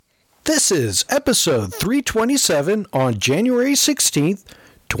This is episode 327 on January 16th,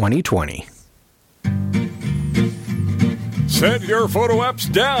 2020. Set your photo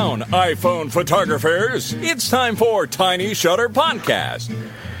apps down, iPhone photographers. It's time for Tiny Shutter Podcast.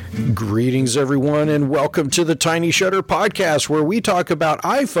 Greetings, everyone, and welcome to the Tiny Shutter Podcast, where we talk about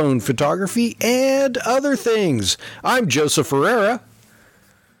iPhone photography and other things. I'm Joseph Ferreira.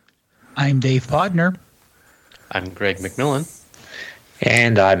 I'm Dave Podner. I'm Greg McMillan.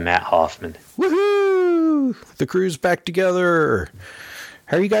 And I'm Matt Hoffman. Woohoo! The crew's back together.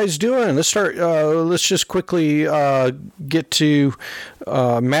 How are you guys doing? Let's start. Let's just quickly get to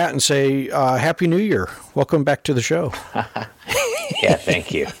Matt and say Happy New Year. Welcome back to the show. Yeah,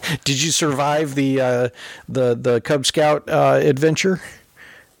 thank you. Did you survive the Cub Scout adventure?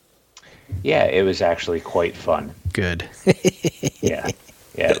 Yeah, it was actually quite fun. Good. Yeah,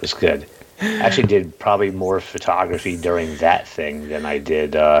 it was good. I actually did probably more photography during that thing than I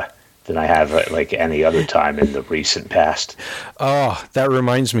did than I have like any other time in the recent past. Oh, that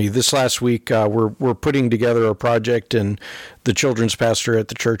reminds me. This last week, we're putting together a project, and the children's pastor at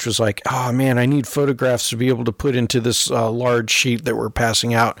the church was like, "Oh man, I need photographs to be able to put into this large sheet that we're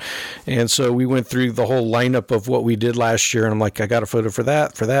passing out." And so we went through the whole lineup of what we did last year, and I'm like, "I got a photo for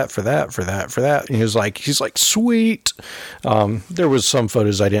that, for that, for that, for that, for that." And he's like, "Sweet." There was some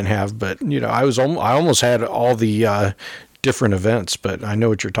photos I didn't have, but I almost had all the different events, but I know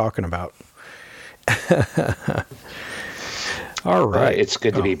what you're talking about. All right. It's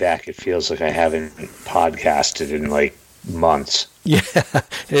good to be back. It feels like I haven't podcasted in like months. Yeah,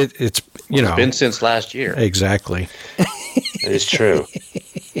 it's been since last year. Exactly. It is true.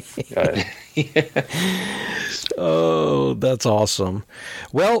 Oh, that's awesome.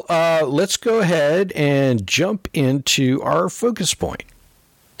 Well, let's go ahead and jump into our focus point.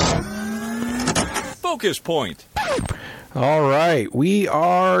 Focus Point. All right, we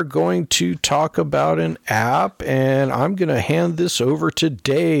are going to talk about an app, and I'm going to hand this over to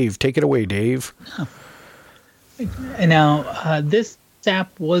Dave. Take it away, Dave. Now, this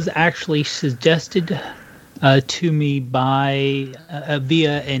app was actually suggested to me by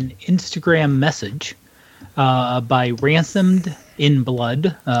via an Instagram message by Ransomed in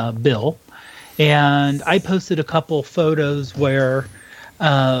Blood, Bill, and I posted a couple photos where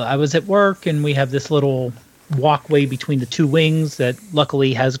I was at work, and we have this little walkway between the two wings that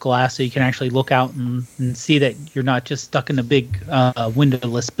luckily has glass, so you can actually look out and see that you're not just stuck in a big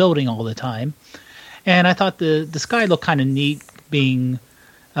windowless building all the time. And I thought the sky looked kind of neat being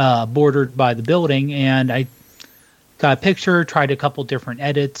bordered by the building, and I got a picture, tried a couple different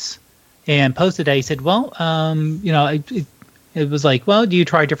edits, and posted it. He said, well, it was like, well, do you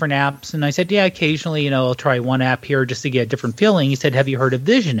try different apps? And I said, yeah, occasionally, I'll try one app here just to get a different feeling. He said, have you heard of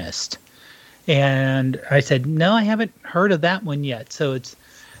Visionist? And I said, no, I haven't heard of that one yet. So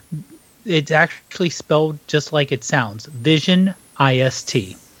it's actually spelled just like it sounds, Vision IST.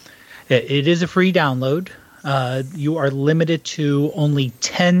 It is a free download. You are limited to only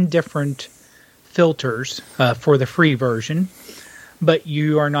 10 different filters for the free version, but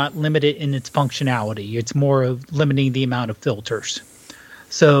you are not limited in its functionality. It's more of limiting the amount of filters.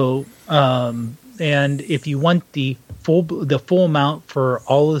 So, and if you want the full amount for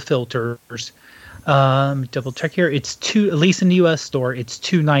all of the filters, double check here. It's at least in the US store, it's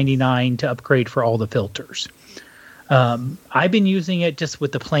 $2.99 to upgrade for all the filters. I've been using it just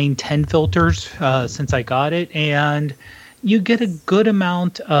with the plain 10 filters since I got it, and you get a good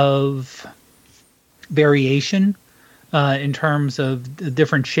amount of variation in terms of the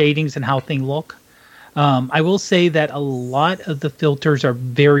different shadings and how things look. I will say that a lot of the filters are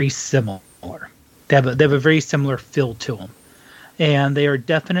very similar. They have a very similar feel to them, and they are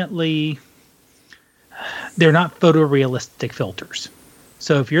definitely, they're not photorealistic filters.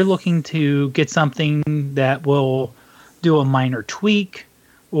 So if you're looking to get something that will do a minor tweak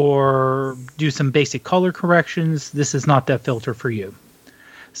or do some basic color corrections, this is not that filter for you.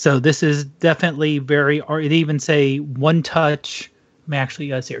 So this is definitely or it even say one touch. Actually,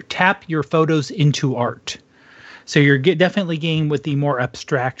 here, tap your photos into art. So you're definitely getting with the more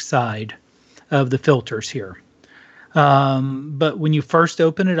abstract side of the filters here. But when you first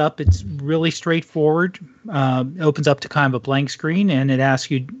open it up, it's really straightforward. It opens up to kind of a blank screen, and it asks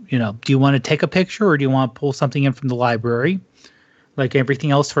you, do you want to take a picture or do you want to pull something in from the library? Like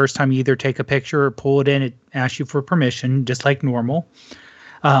everything else, first time you either take a picture or pull it in, it asks you for permission, just like normal.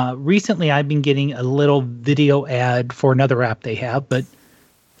 Recently, I've been getting a little video ad for another app they have, but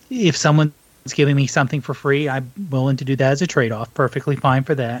if someone's giving me something for free, I'm willing to do that as a trade-off. Perfectly fine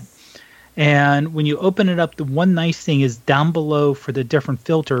for that. And when you open it up, the one nice thing is down below for the different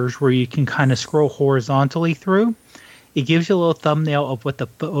filters where you can kind of scroll horizontally through. it gives you a little thumbnail of what the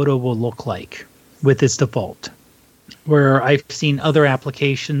photo will look like with its default. Where I've seen other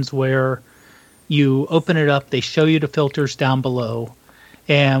applications where you open it up, they show you the filters down below,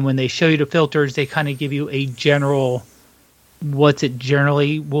 and when they show you the filters, they kind of give you a general what it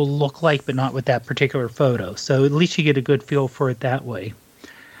generally will look like, but not with that particular photo. So at least you get a good feel for it that way.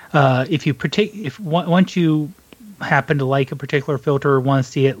 Once you happen to like a particular filter or want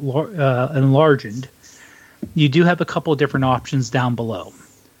to see it enlarged, you do have a couple of different options down below.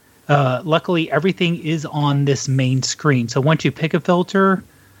 Luckily, everything is on this main screen. So once you pick a filter,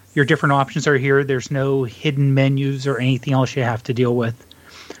 your different options are here. There's no hidden menus or anything else you have to deal with.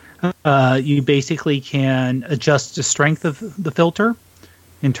 You basically can adjust the strength of the filter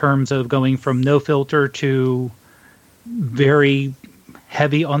in terms of going from no filter to very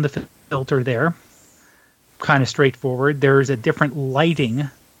heavy on the filter there. Kind of straightforward. There's a different lighting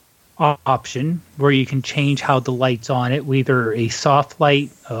option where you can change how the light's on it, either a soft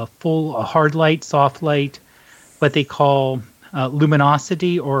light, a hard light, soft light, what they call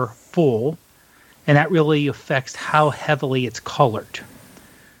luminosity or full, and that really affects how heavily it's colored.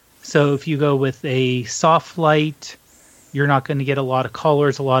 So if you go with a soft light, you're not going to get a lot of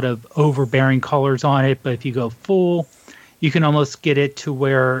colors, a lot of overbearing colors on it, but if you go full, you can almost get it to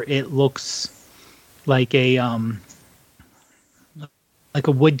where it looks like a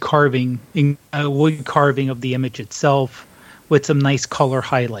wood carving of the image itself with some nice color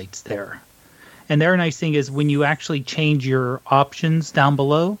highlights there. And their nice thing is when you actually change your options down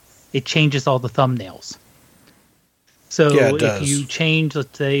below, it changes all the thumbnails. So if you change,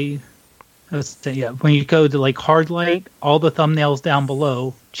 let's say, when you go to like hard light, all the thumbnails down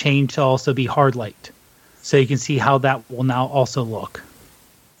below change to also be hard light. So you can see how that will now also look.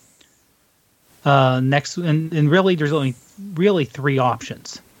 Next, and really there's only really three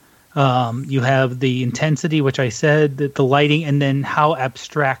options. You have the intensity, which I said, the lighting, and then how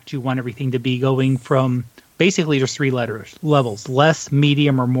abstract you want everything to be, going from basically there's three levels: less,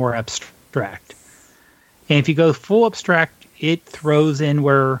 medium, or more abstract. And if you go full abstract, it throws in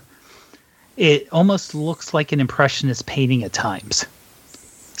where it almost looks like an impressionist painting at times.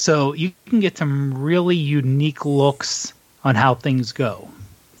 So you can get some really unique looks on how things go.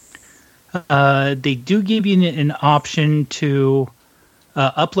 They do give you an option to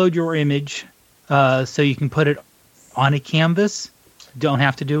upload your image so you can put it on a canvas. Don't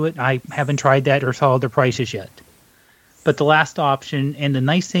have to do it. I haven't tried that or saw the prices yet. But the last option, and the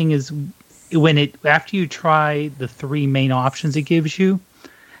nice thing is after you try the three main options it gives you,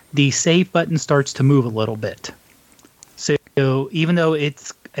 the save button starts to move a little bit. So even though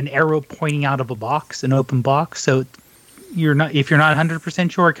it's an arrow pointing out of a box, an open box, so if you're not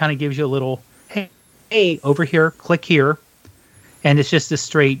 100% sure, it kind of gives you a little, hey, over here, click here, and it's just a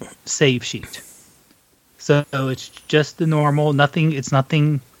straight save sheet. So it's just the normal, it's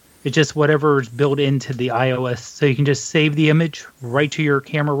just whatever is built into the iOS. So you can just save the image right to your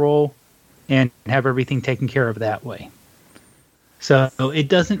camera roll and have everything taken care of that way. So it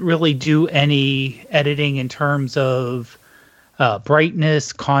doesn't really do any editing in terms of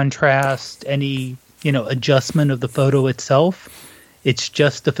brightness, contrast, any adjustment of the photo itself. It's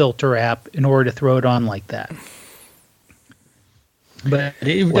just the filter app in order to throw it on like that. But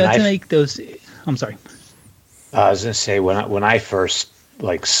it doesn't make those. I'm sorry. I was gonna say when I first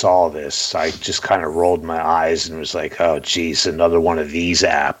saw this, I just kind of rolled my eyes and was like, "Oh, geez, another one of these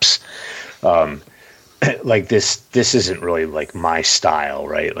apps." This isn't really like my style,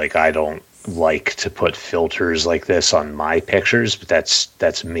 right? Like I don't like to put filters like this on my pictures, but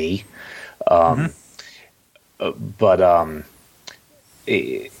that's me. I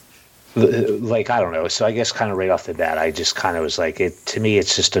don't know. So I guess kind of right off the bat, I just kind of was like, to me,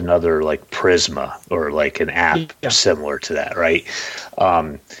 it's just another like Prisma or like an app similar to that, right?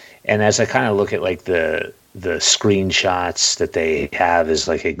 And as I kind of look at like the screenshots that they have as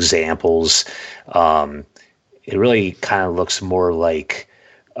like examples, it really kind of looks more like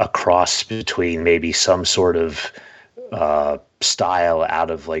a cross between maybe some sort of style out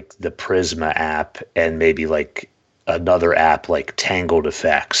of like the Prisma app and maybe like another app like Tangled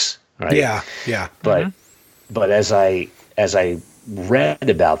Effects, right? Yeah. But as I read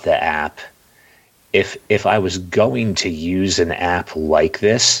about the app, if I was going to use an app like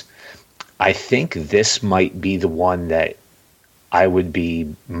this, I think this might be the one that I would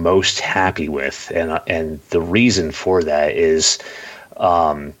be most happy with, and the reason for that is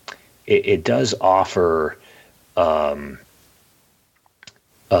it does offer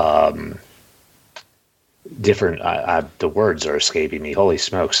different. The words are escaping me. Holy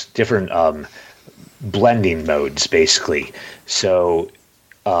smokes! Different blending modes, basically. So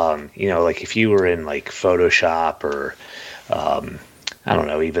Like if you were in like Photoshop or I don't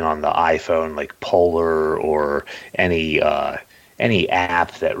know, even on the iPhone, like Polar or any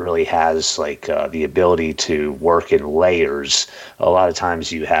app that really has like the ability to work in layers, a lot of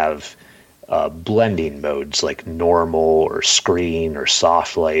times you have blending modes like normal or screen or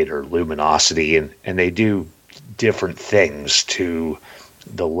soft light or luminosity, and they do different things to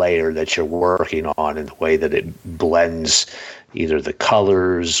the layer that you're working on in the way that it blends either the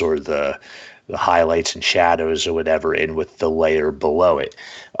colors or the highlights and shadows or whatever in with the layer below it.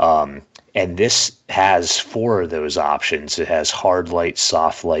 And this has 4 of those options. It has hard light,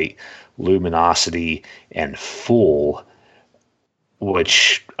 soft light, luminosity, and full,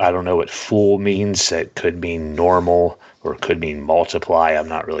 which I don't know what full means. That could mean normal or it could mean multiply. I'm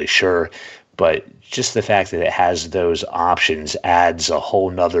not really sure. But just the fact that it has those options adds a whole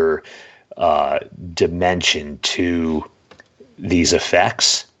nother dimension to these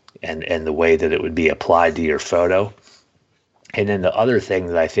effects and the way that it would be applied to your photo. And then the other thing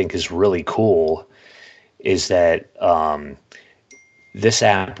that I think is really cool is that this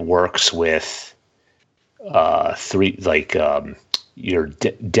app works with your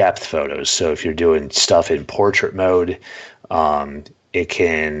depth photos. So if you're doing stuff in portrait mode, it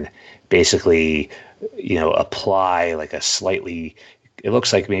can basically, apply like it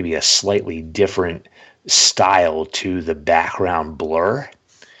looks like maybe a slightly different style to the background blur.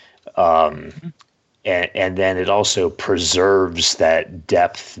 And then it also preserves that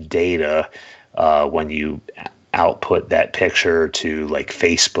depth data when you output that picture to like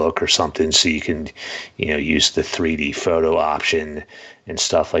Facebook or something, so you can use the 3D photo option and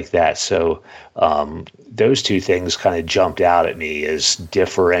stuff like that. So those 2 things kind of jumped out at me as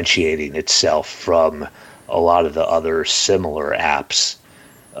differentiating itself from a lot of the other similar apps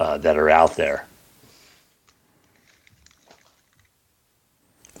that are out there.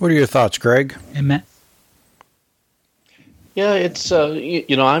 What are your thoughts, Greg? Hey, Matt. Yeah, it's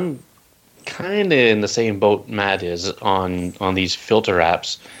I'm kind of in the same boat Matt is on these filter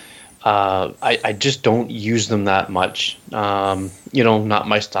apps. I just don't use them that much. Not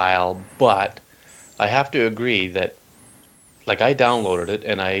my style, but I have to agree that, like, I downloaded it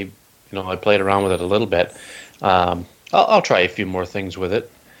and I played around with it a little bit. I'll try a few more things with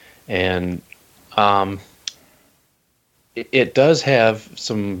it, and it does have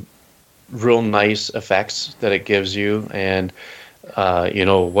some real nice effects that it gives you, and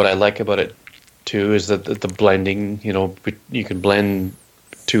what I like about it too is that the blending, you can blend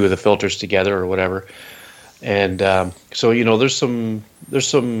 2 of the filters together or whatever, and so there's some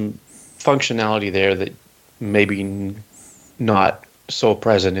functionality there that maybe not so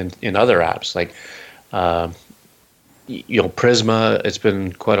present in other apps, like Prisma. It's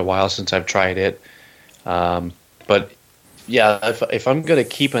been quite a while since I've tried it, but yeah, if I'm going to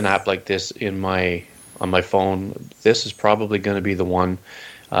keep an app like this on my phone, this is probably going to be the one.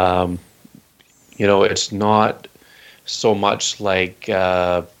 It's not so much like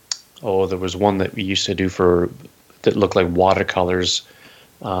there was one that we used to do that looked like watercolors.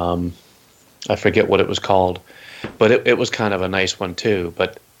 I forget what it was called, but it was kind of a nice one too.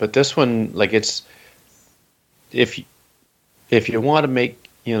 But this one, like, it's if you want to make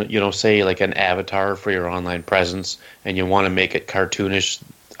say like an avatar for your online presence and you want to make it cartoonish,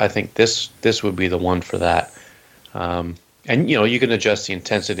 I think this would be the one for that. And you can adjust the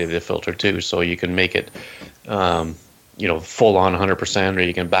intensity of the filter too, so you can make it full on 100%, or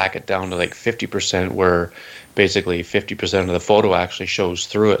you can back it down to like 50%, where basically 50% of the photo actually shows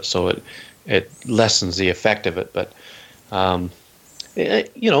through it, so it lessens the effect of it. But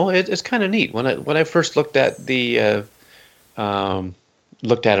it's kind of neat. When I first looked at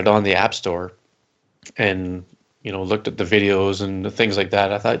looked at it on the App Store, and looked at the videos and the things like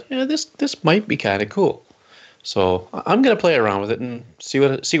that, I thought, this might be kind of cool. So I'm gonna play around with it and see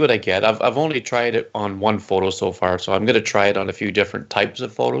what I get. I've only tried it on one photo so far, so I'm gonna try it on a few different types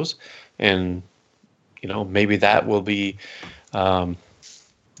of photos, and maybe that will be the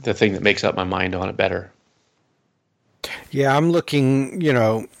thing that makes up my mind on it better. Yeah, I'm looking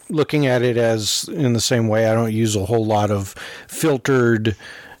at it as in the same way. I don't use a whole lot of filtered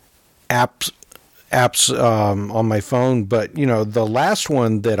apps on my phone, but the last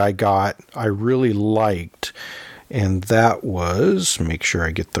one that I got, I really liked, and that was, make sure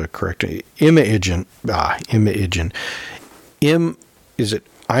I get the correct Imagen. Is it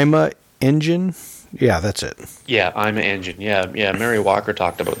Imagen? Yeah, that's it. Yeah, Imagen. Yeah. Mary Walker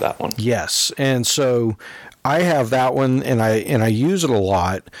talked about that one. Yes, and so I have that one, and I use it a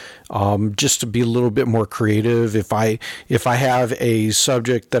lot, just to be a little bit more creative. If I have a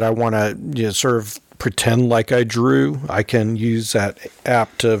subject that I want to sort of pretend like I drew, I can use that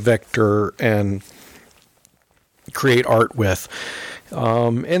app to vector and create art with.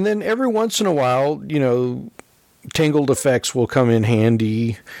 And then every once in a while, Tangled Effects will come in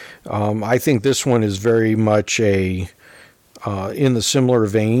handy. I think this one is very much in the similar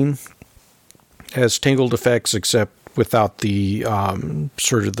vein as Tangled Effects, except without the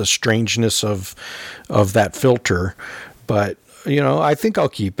sort of the strangeness of that filter. But I think I'll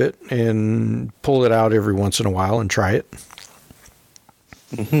keep it and pull it out every once in a while and try it.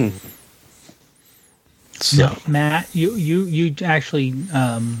 Mm-hmm. So. No, Matt, you actually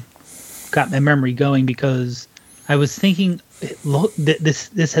got my memory going, because I was thinking, look,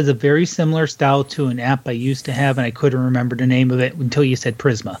 this has a very similar style to an app I used to have, and I couldn't remember the name of it until you said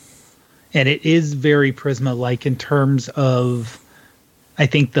Prisma. And it is very Prisma-like in terms of, I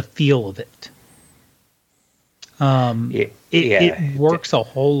think, the feel of it. It works a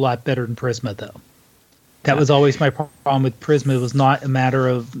whole lot better than Prisma, though. That was always my problem with Prisma. It was not a matter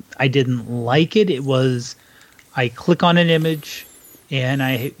of I didn't like it. It was I click on an image, and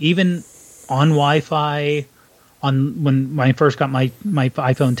I even on Wi-Fi, when I first got my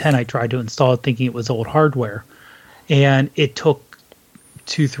iPhone 10, I tried to install it thinking it was old hardware, and it took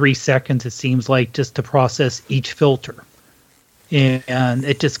 2-3 seconds, it seems like, just to process each filter, and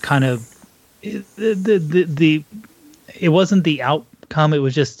it just kind of it wasn't the outcome. It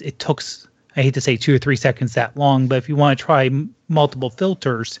was just it took. I hate to say 2 or 3 seconds that long, but if you want to try multiple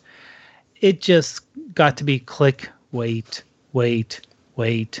filters, it just got to be click, wait.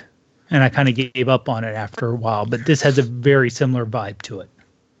 And I kind of gave up on it after a while, but this has a very similar vibe to it.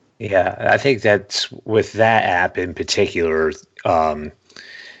 Yeah, I think that's with that app in particular. I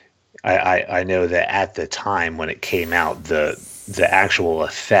know that at the time when it came out, the actual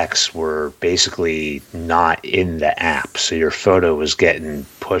effects were basically not in the app. So your photo was getting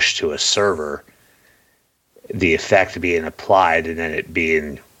pushed to a server, the effect being applied, and then it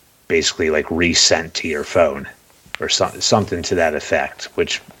being basically like resent to your phone or something to that effect,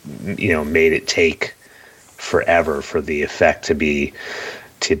 which, made it take forever for the effect to be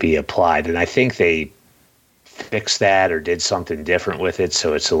applied. And I think they fixed that or did something different with it,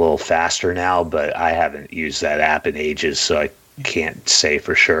 so it's a little faster now, but I haven't used that app in ages, so I can't say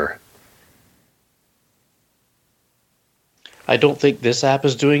for sure. I don't think this app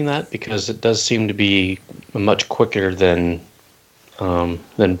is doing that, because it does seem to be much quicker than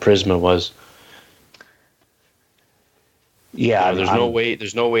Prisma was. Yeah, there's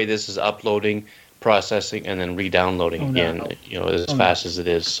no way this is uploading, processing, and then re-downloading again. As fast as it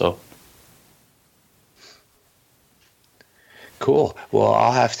is. So cool. Well,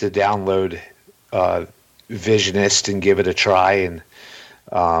 I'll have to download Visionist and give it a try, and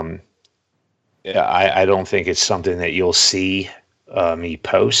I don't think it's something that you'll see me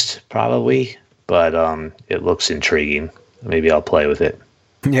post probably, but it looks intriguing. Maybe I'll play with it.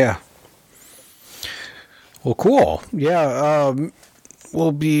 Yeah. Well, cool. Yeah,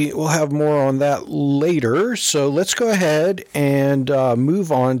 we'll have more on that later. So let's go ahead and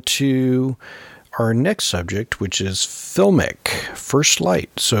move on to our next subject, which is Filmic First Light.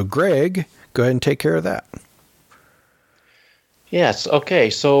 So Greg, go ahead and take care of that. Yes.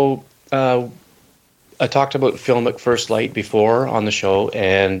 Okay. So I talked about Filmic First Light before on the show,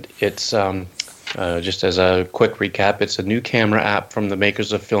 and it's just as a quick recap, it's a new camera app from the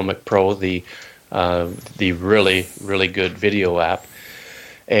makers of Filmic Pro, the really, really good video app.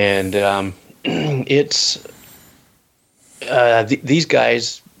 And it's these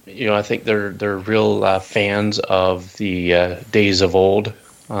guys, I think they're real fans of the days of old,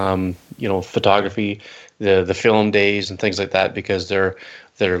 photography, the film days and things like that, because their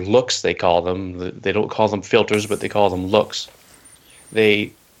looks, they call them. They don't call them filters, but they call them looks.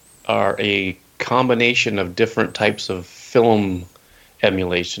 They are a combination of different types of film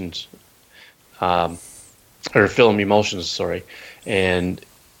emulations, or film emulsions, sorry. And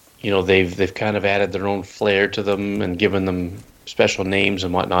they've kind of added their own flair to them and given them special names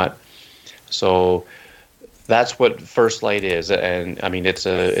and whatnot. So that's what First Light is, and I mean it's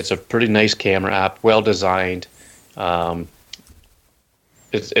a pretty nice camera app, well designed.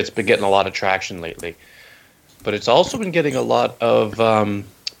 It's been getting a lot of traction lately, but it's also been getting a lot of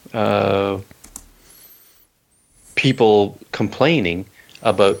people complaining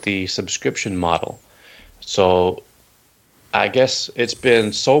about the subscription model. So I guess it's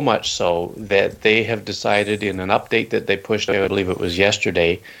been so much so that they have decided in an update that they pushed out, I believe it was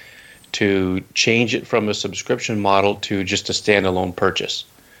yesterday, to change it from a subscription model to just a standalone purchase.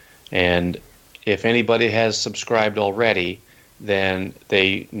 And if anybody has subscribed already, then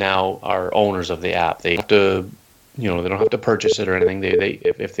they now are owners of the app. They have to, they don't have to purchase it or anything.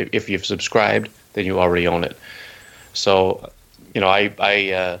 If you've subscribed, then you already own it. So,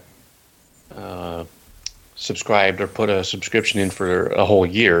 I subscribed or put a subscription in for a whole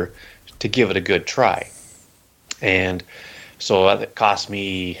year to give it a good try. And so it cost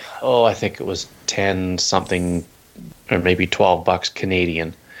me, I think it was 10 something or maybe $12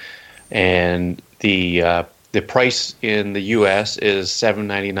 Canadian. And the price in the US is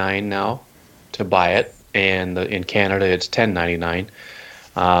 $7.99 now to buy it, and in Canada it's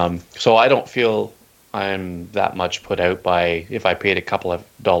 $10.99. So I don't feel I'm that much put out by if I paid a couple of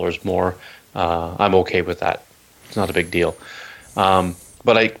dollars more. I'm okay with that. It's not a big deal.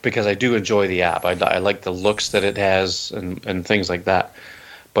 But because I do enjoy the app. I like the looks that it has and things like that.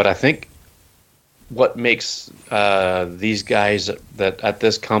 But I think what makes these guys that at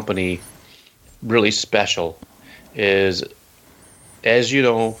this company really special is, as you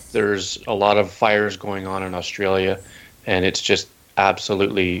know, there's a lot of fires going on in Australia, and it's just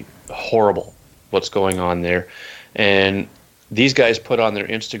absolutely horrible what's going on there. And these guys put on their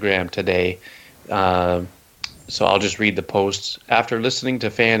Instagram today, so I'll just read the posts. After listening to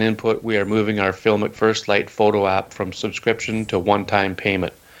fan input, we are moving our Filmic First Light photo app from subscription to one-time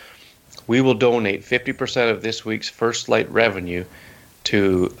payment. We will donate 50% of this week's First Light revenue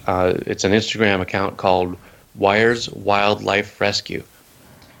to, it's an Instagram account called Wires Wildlife Rescue.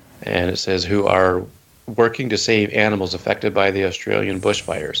 And it says, who are working to save animals affected by the Australian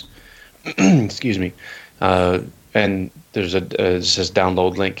bushfires. Excuse me. And there's it says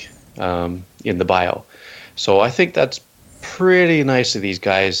download link in the bio. So I think that's pretty nice of these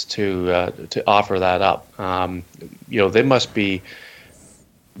guys to offer that up. They must be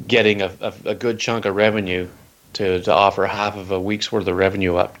getting a good chunk of revenue to offer half of a week's worth of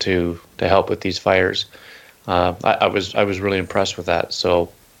revenue up to help with these fires. I was really impressed with that.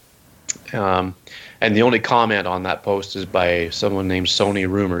 So, and the only comment on that post is by someone named Sony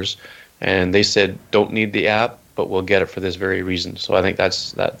Rumors, and they said don't need the app, but we'll get it for this very reason. So I think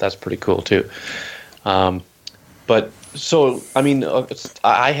that's pretty cool too. But so I mean,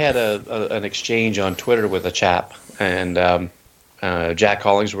 I had an exchange on Twitter with a chap, and Jack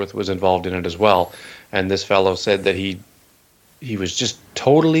Hollingsworth was involved in it as well. And this fellow said that he was just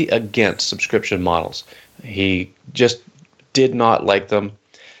totally against subscription models. He just did not like them.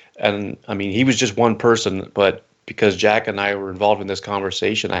 And I mean, he was just one person, but because Jack and I were involved in this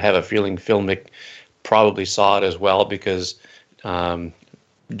conversation, I have a feeling Filmic probably saw it as well, because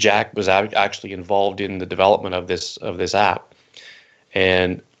Jack was actually involved in the development of this app.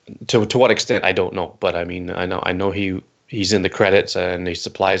 And to what extent, I don't know. But I mean, I know he's in the credits, and he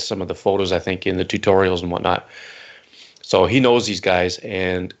supplies some of the photos, I think, in the tutorials and whatnot. So he knows these guys.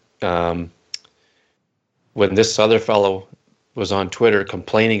 And when this other fellow was on Twitter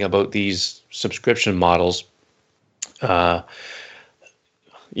complaining about these subscription models, wasn't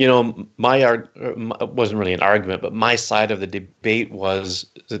really an argument, but my side of the debate was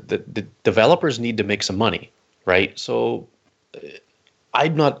that the developers need to make some money, right? So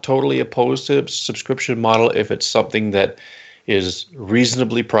I'm not totally opposed to a subscription model if it's something that is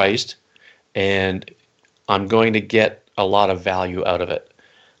reasonably priced and I'm going to get a lot of value out of it.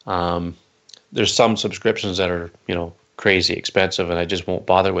 There's some subscriptions that are, crazy expensive, and I just won't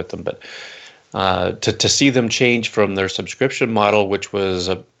bother with them. But to see them change from their subscription model, which was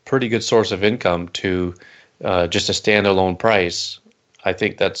a pretty good source of income, to just a standalone price, I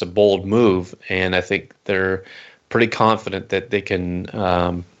think that's a bold move, and I think they're pretty confident that they can,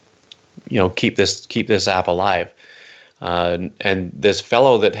 keep this app alive. And this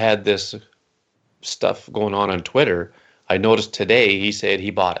fellow that had this stuff going on Twitter, I noticed today he said he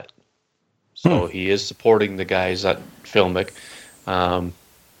bought it. So he is supporting the guys at Filmic, and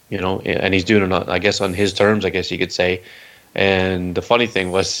he's doing it, I guess, on his terms, I guess you could say. And the funny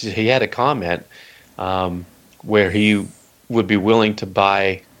thing was, he had a comment where he would be willing to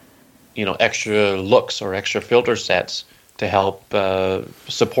buy, extra looks or extra filter sets to help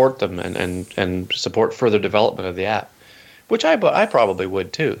support them and support further development of the app, which I probably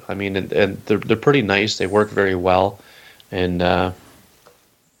would too. I mean, and they're pretty nice. They work very well, and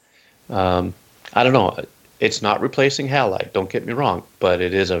I don't know. It's not replacing Halide, don't get me wrong, but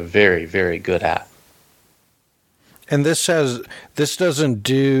it is a very, very good app. And this doesn't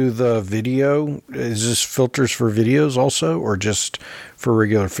do the video. Is this filters for videos also, or just for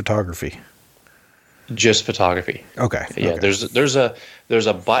regular photography? Just photography. Okay. Yeah. Okay. There's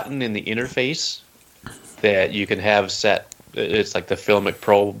a button in the interface that you can have set. It's like the Filmic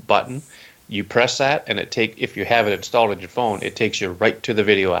Pro button. You press that, and if you have it installed on your phone, it takes you right to the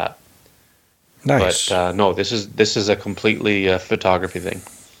video app. Nice. But no, this is a completely photography thing.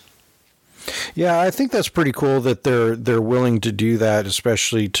 Yeah, I think that's pretty cool that they're willing to do that,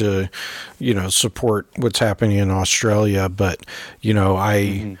 especially to, support what's happening in Australia. But,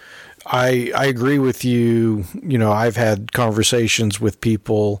 I agree with you. I've had conversations with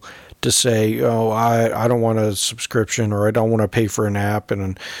people to say, oh, I don't want a subscription, or I don't want to pay for an app.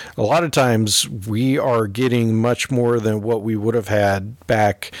 And a lot of times we are getting much more than what we would have had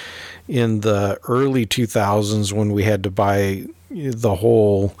back in the early 2000s when we had to buy the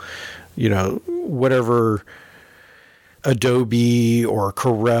whole, whatever Adobe or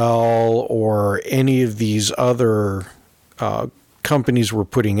Corel or any of these other companies were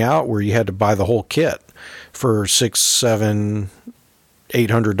putting out, where you had to buy the whole kit for $600, $700,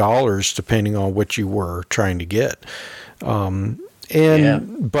 $800, depending on what you were trying to get. But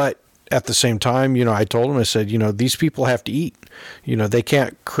at the same time, I told them, I said, these people have to eat. They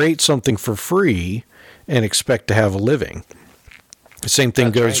can't create something for free and expect to have a living. Same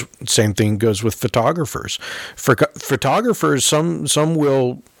thing goes with photographers. For photographers, some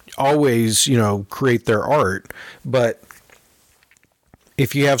will always, create their art, but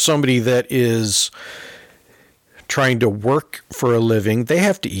if you have somebody that is trying to work for a living, they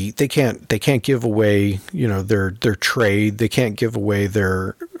have to eat. They can't give away, their trade. They can't give away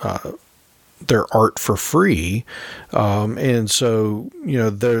their art for free. And so,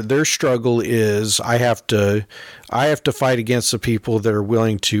 their struggle is, I have to fight against the people that are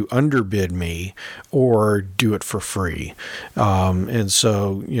willing to underbid me or do it for free. And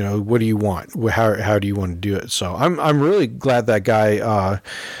so, what do you want? How do you want to do it? So I'm really glad that guy,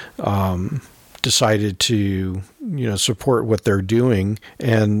 decided to, support what they're doing,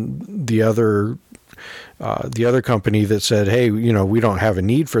 and the other company that said, hey, we don't have a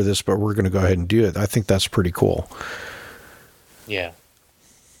need for this, but we're going to go ahead and do it. I think that's pretty cool. Yeah.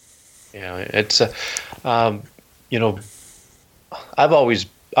 It's, I've always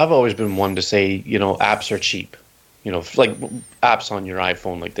been one to say, apps are cheap, like apps on your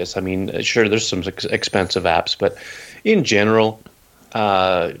iPhone like this. I mean, sure, there's some expensive apps, but in general,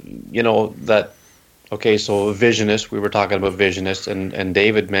 okay, so Visionist, we were talking about Visionist, and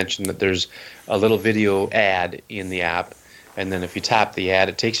David mentioned that there's a little video ad in the app, and then if you tap the ad,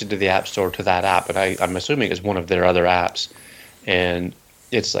 it takes you to the App Store to that app, and I'm assuming it's one of their other apps, and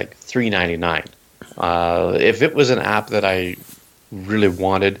it's like $3.99. If it was an app that I really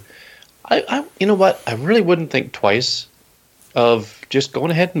wanted, I you know what, I really wouldn't think twice of just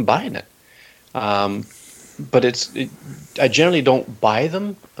going ahead and buying it. But I generally don't buy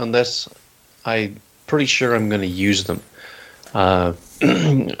them unless I'm pretty sure I'm going to use them.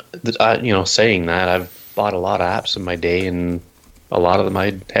 Saying that, I've bought a lot of apps in my day, and a lot of them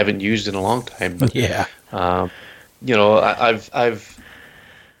I haven't used in a long time. But yeah, I've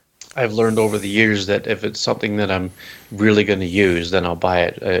learned over the years that if it's something that I'm really going to use, then I'll buy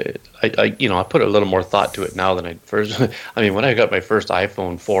it. I put a little more thought to it now than I first. I mean, when I got my first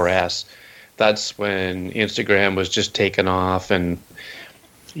iPhone 4S, that's when Instagram was just taking off, and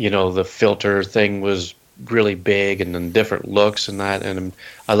the filter thing was really big, and then different looks and that. And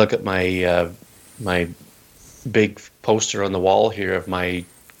I look at my my big poster on the wall here of my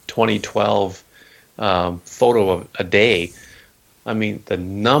 2012 photo of a day. I mean, the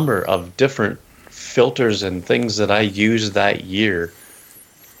number of different filters and things that I used that year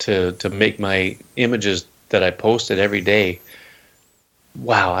to make my images that I posted every day.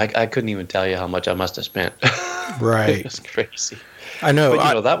 Wow, I couldn't even tell you how much I must have spent. Right. It's crazy. I know.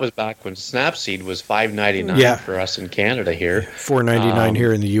 But, that was back when Snapseed was $5.99 for us in Canada here. $4.99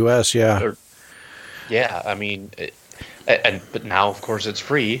 here in the U.S., yeah. I mean, but now, of course, it's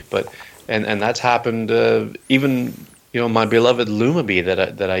free. But and that's happened even, my beloved Lumabee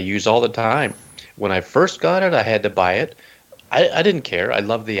that I use all the time. When I first got it, I had to buy it. I didn't care. I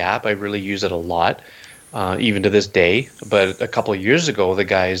love the app. I really use it a lot, even to this day. But a couple of years ago, the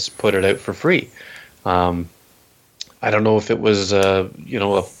guys put it out for free. I don't know if it was, a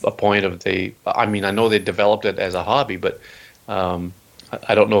point of I know they developed it as a hobby, but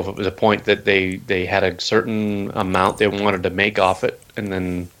I don't know if it was a point that they had a certain amount they wanted to make off it, and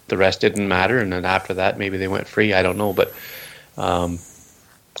then the rest didn't matter. And then after that, maybe they went free. I don't know. But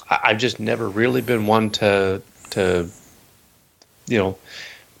I've just never really been one to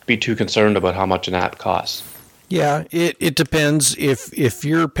be too concerned about how much an app costs. Yeah, it depends. If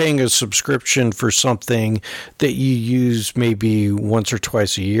you're paying a subscription for something that you use maybe once or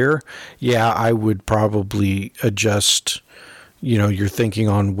twice a year, yeah, I would probably adjust, your thinking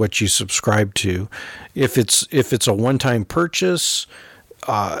on what you subscribe to. If it's a one-time purchase,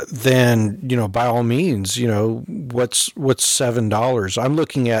 then, by all means, what's $7? I'm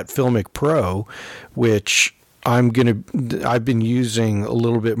looking at Filmic Pro, which I've been using a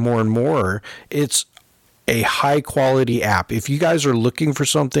little bit more and more. It's a high quality app. If you guys are looking for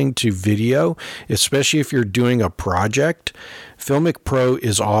something to video, especially if you're doing a project, Filmic Pro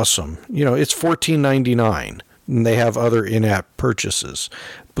is awesome. It's $14.99, and they have other in-app purchases,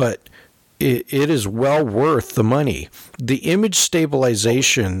 but it is well worth the money. The image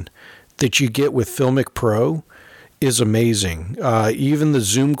stabilization that you get with Filmic Pro is amazing. Even the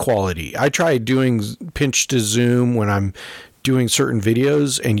zoom quality. I try doing pinch to zoom when I'm doing certain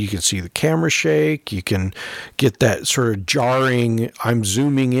videos, and you can see the camera shake. You can get that sort of jarring, I'm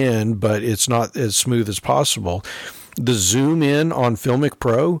zooming in, but it's not as smooth as possible. The zoom in on Filmic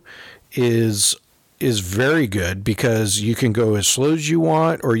Pro is very good, because you can go as slow as you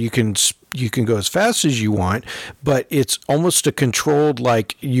want, or you can go as fast as you want, but it's almost a controlled,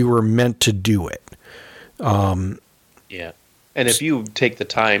 like you were meant to do it. Yeah. And if you take the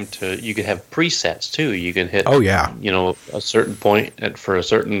time you can have presets too. You can hit, a certain point for a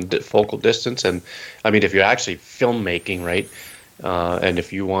certain focal distance. And I mean, if you're actually filmmaking, right, and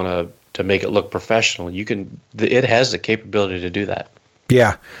if you want to make it look professional, it has the capability to do that.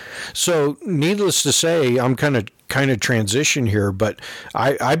 Yeah. So needless to say, I'm kind of transition here, but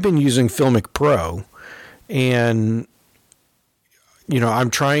I've been using Filmic Pro, and I'm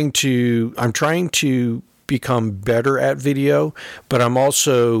trying to become better at video, but I'm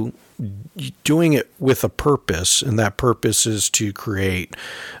also doing it with a purpose, and that purpose is to create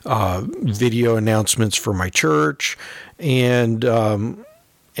video announcements for my church, and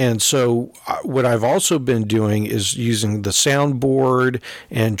so what I've also been doing is using the soundboard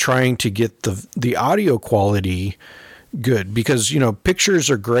and trying to get the audio quality good, because pictures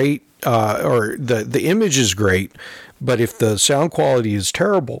are great, or the image is great, but if the sound quality is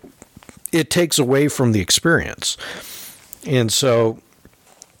terrible, it takes away from the experience. And so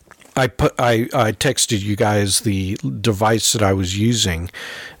I texted you guys the device that I was using,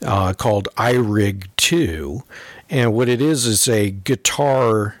 called iRig 2, and what it is a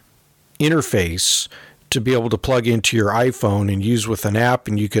guitar interface to be able to plug into your iPhone and use with an app,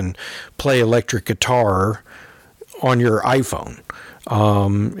 and you can play electric guitar on your iPhone.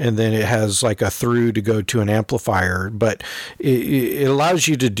 And then it has like a through to go to an amplifier, but it allows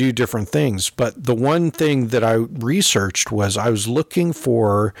you to do different things. But the one thing that I researched was I was looking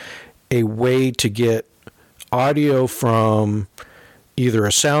for a way to get audio from either a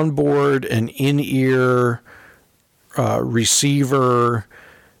soundboard, an in-ear receiver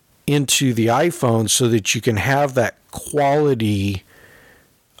into the iPhone, so that you can have that quality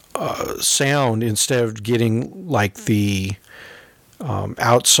sound, instead of getting like the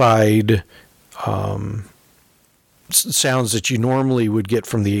outside sounds that you normally would get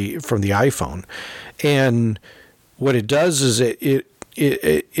from the iPhone. And what it does is it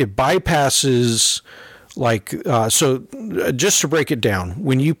bypasses, like, so just to break it down,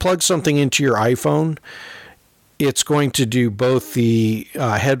 when you plug something into your iPhone, it's going to do both the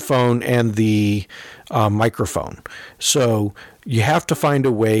headphone and the microphone. So you have to find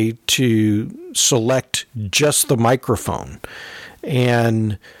a way to select just the microphone.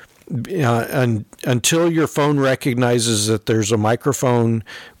 And until your phone recognizes that there's a microphone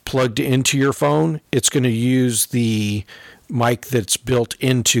plugged into your phone, it's going to use the mic that's built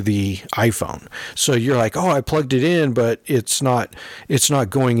into the iPhone. So you're like, oh, I plugged it in, but it's not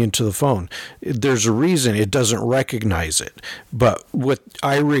going into the phone. There's a reason it doesn't recognize it. But what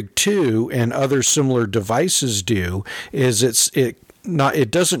iRig 2 and other similar devices do is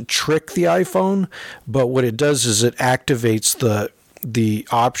it doesn't trick the iPhone, but what it does is it activates the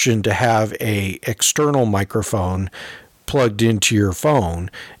option to have a external microphone plugged into your phone,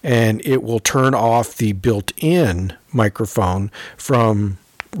 and it will turn off the built-in microphone from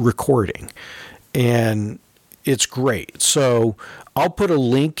recording. And it's great. So I'll put a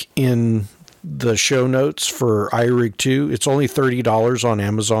link in the show notes for iRig 2. It's only $30 on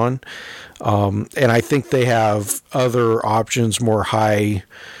Amazon. And I think they have other options, more high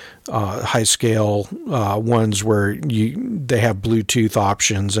scale ones where they have Bluetooth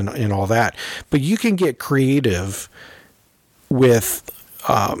options and all that. But you can get creative with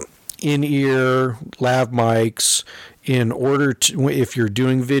in-ear lav mics in order to, if you're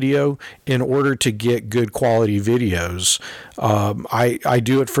doing video, in order to get good quality videos. I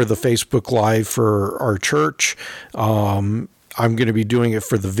do it for the Facebook Live for our church. I'm going to be doing it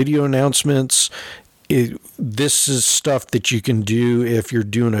for the video announcements. This is stuff that you can do if you're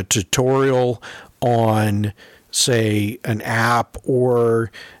doing a tutorial on, say, an app,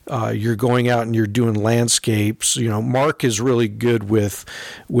 or you're going out and you're doing landscapes. Mark is really good with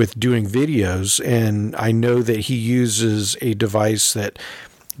doing videos, and I know that he uses a device that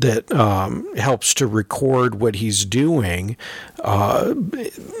that helps to record what he's doing.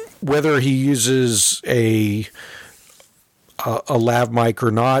 Whether he uses a lav mic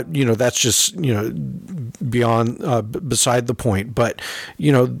or not, that's just, beyond, beside the point. But,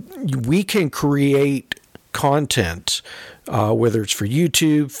 we can create content, whether it's for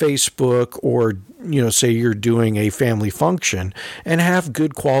YouTube, Facebook, or, say you're doing a family function, and have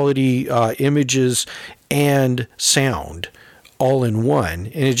good quality images and sound all in one.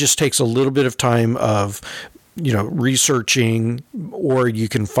 And it just takes a little bit of time of, researching, or you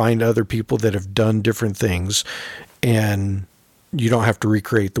can find other people that have done different things, and you don't have to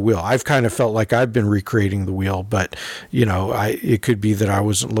recreate the wheel. I've kind of felt like I've been recreating the wheel, but it could be that I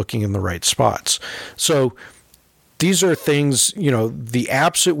wasn't looking in the right spots. So these are things, the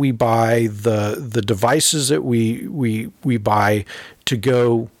apps that we buy, the devices that we buy to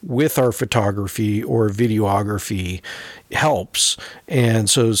go with our photography or videography helps. And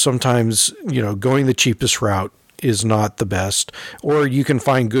so sometimes, going the cheapest route is not the best, or you can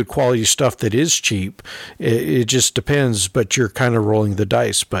find good quality stuff that is cheap. It just depends, but you're kind of rolling the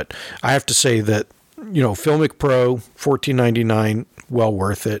dice. But I have to say that, Filmic Pro, $14.99, well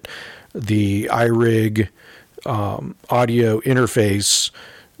worth it. The iRig audio interface,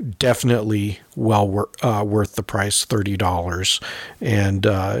 definitely well worth the price, $30. And,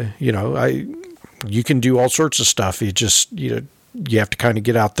 you can do all sorts of stuff. You just, you have to kind of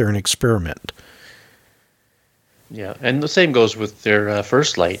get out there and experiment. Yeah, and the same goes with their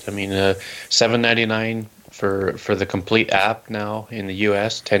First Light. I mean, $7.99 for the complete app now in the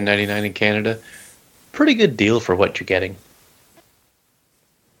U.S., $10.99 in Canada. Pretty good deal for what you're getting.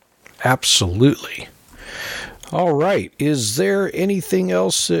 Absolutely. All right. Is there anything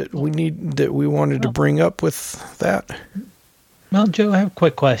else that we wanted to bring up with that? Well, Joe, I have a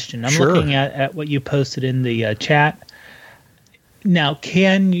quick question. I'm Sure. looking at what you posted in the chat. Now,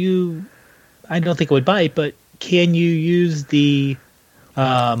 can you, I don't think it would bite, but can you use the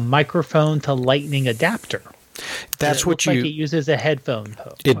microphone to lightning adapter? That's what like it uses a headphone.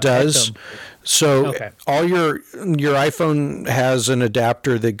 It does. So Okay. all your iPhone has an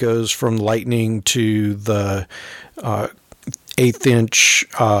adapter that goes from Lightning to the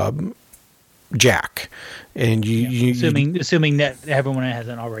 1/8" jack, and you assuming that everyone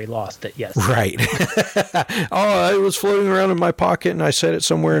hasn't already lost it. Yes. right. Oh, it was floating around in my pocket, and I set it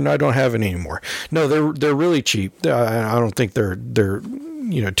somewhere, and I don't have it anymore. No, they're really cheap. I don't think they're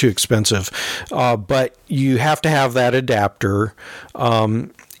too expensive, but you have to have that adapter.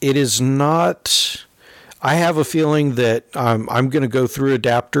 It is not. I have a feeling that I'm going to go through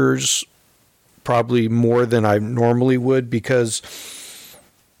adapters probably more than I normally would, because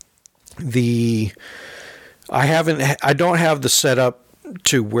I don't have the setup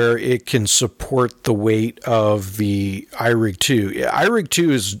to where it can support the weight of the iRig 2. iRig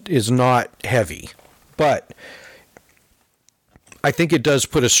 2 is not heavy, but I think it does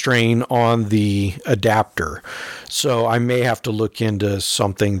put a strain on the adapter. So I may have to look into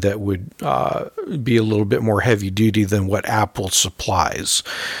something that would be a little bit more heavy duty than what Apple supplies.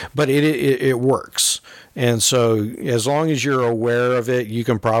 But it works. And so as long as you're aware of it, you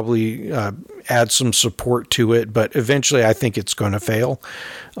can probably add some support to it. But eventually I think it's going to fail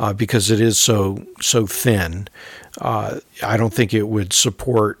because it is so thin. I don't think it would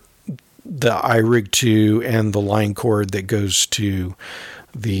support the iRig 2 and the line cord that goes to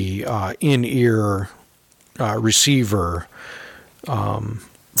the in-ear receiver for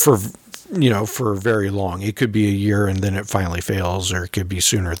very long. It could be a year and then it finally fails, or it could be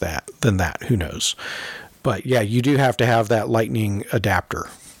sooner than that. Who knows? But yeah, you do have to have that Lightning adapter.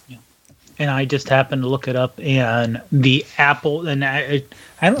 And I just happened to look it up, and the Apple, and I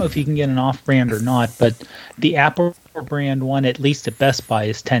don't know if you can get an off-brand or not, but the Apple brand one, at least at Best Buy,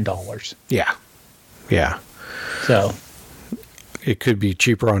 is $10. Yeah. So it could be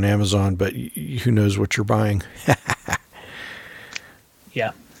cheaper on Amazon, but who knows what you're buying? yeah.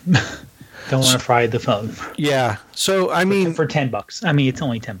 Don't want to fry the phone. Yeah. So, I mean, for $10. I mean, it's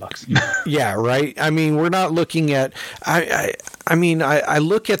only $10. Yeah. Right. I mean, we're not looking at, I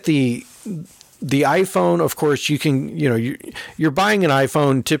look at the iPhone. Of course, you can, you're buying an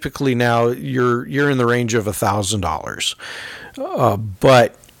iPhone. Typically now you're in the range of $1,000.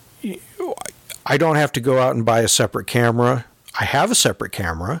 But I don't have to go out and buy a separate camera. I have a separate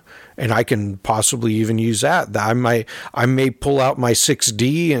camera, and I can possibly even use that. I may pull out my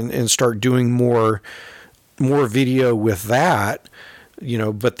 6D and start doing more video with that,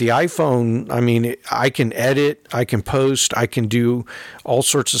 but the iPhone, I mean, I can edit, I can post, I can do all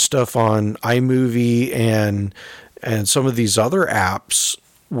sorts of stuff on iMovie and some of these other apps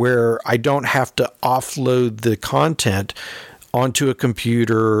where I don't have to offload the content onto a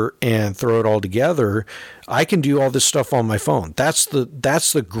computer and throw it all together. I can do all this stuff on my phone. That's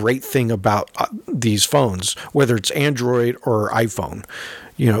the great thing about these phones, whether it's Android or iPhone.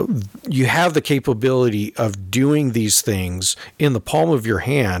 You have the capability of doing these things in the palm of your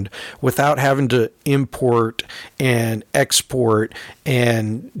hand without having to import and export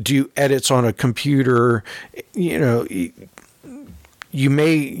and do edits on a computer. You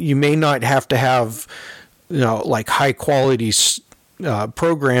may not have to have like high quality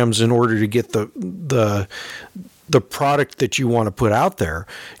programs in order to get the product that you want to put out there.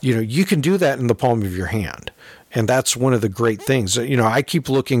 You can do that in the palm of your hand. And that's one of the great things. I keep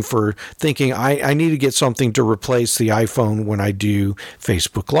thinking I need to get something to replace the iPhone when I do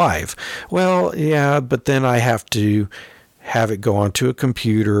Facebook Live. Well, yeah, but then I have to have it go onto a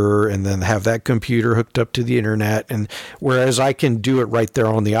computer and then have that computer hooked up to the internet. And whereas I can do it right there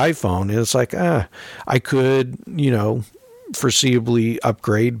on the iPhone, and it's like, I could, foreseeably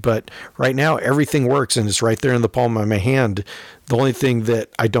upgrade, but right now everything works and it's right there in the palm of my hand. The only thing that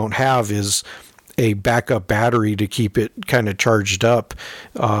I don't have is a backup battery to keep it kind of charged up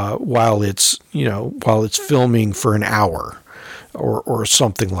while it's filming for an hour or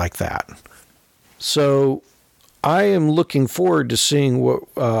something like that. So I am looking forward to seeing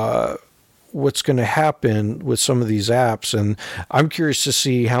what's going to happen with some of these apps, and I'm curious to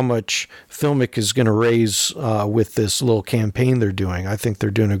see how much Filmic is going to raise with this little campaign they're doing. I think they're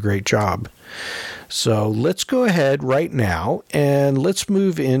doing a great job. So let's go ahead right now and let's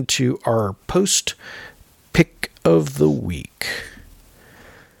move into our post pick of the week.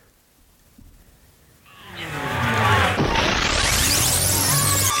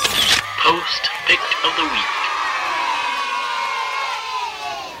 Post pick of the week.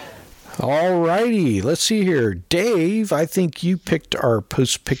 All righty, let's see here. Dave, I think you picked our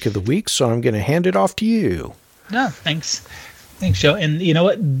post pick of the week, so I'm going to hand it off to you. No, thanks. Thanks, Joe. And you know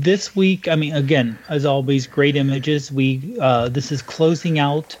what? This week, again, as always, great images. This is closing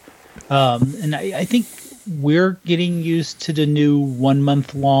out, and I think we're getting used to the new 1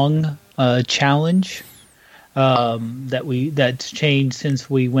 month long challenge that's changed since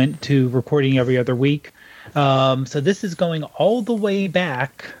we went to recording every other week. So this is going all the way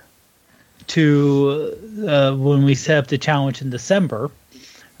back to when we set up the challenge in December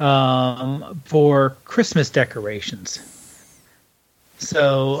for Christmas decorations.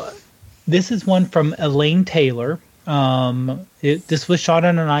 So this is one from Elaine Taylor. This was shot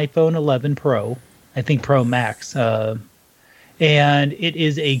on an iPhone 11 Pro, I think Pro Max. And it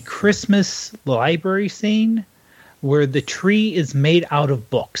is a Christmas library scene where the tree is made out of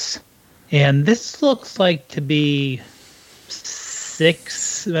books. And this looks like to be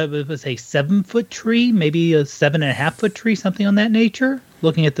 7-foot tree, maybe a 7.5-foot tree, something on that nature.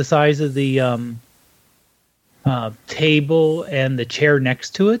 Looking at the size of the table and the chair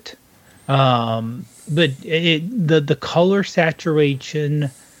next to it, but the color saturation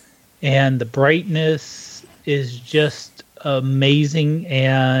and the brightness is just amazing,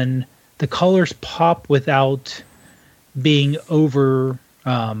 and the colors pop without being overdriven.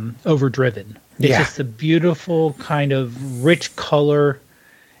 It's just a beautiful kind of rich color,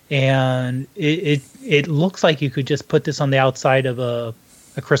 and it looks like you could just put this on the outside of a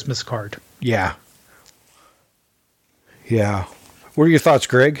Christmas card. Yeah. Yeah. What are your thoughts,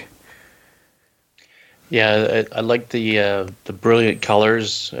 Greg? Yeah, I like the brilliant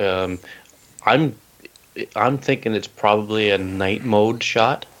colors. I'm thinking it's probably a night mode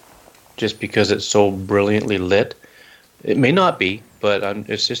shot, just because it's so brilliantly lit. It may not be, but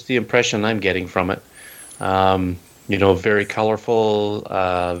it's just the impression I'm getting from it. Very colorful,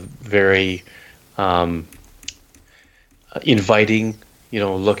 very inviting.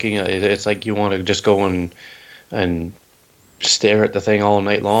 Looking at it, it's like you want to just go and stare at the thing all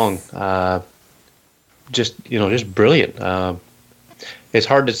night long. Just brilliant. It's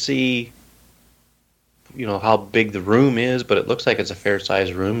hard to see, how big the room is, but it looks like it's a fair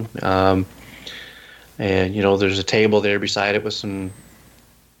sized room. And there's a table there beside it with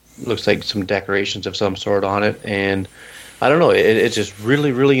looks like some decorations of some sort on it. And I don't know, it's just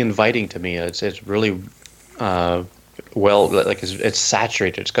really, really inviting to me. It's really, it's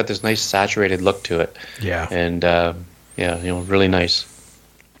saturated. It's got this nice saturated look to it. Yeah. And, really nice.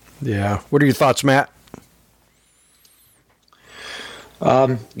 Yeah. What are your thoughts, Matt?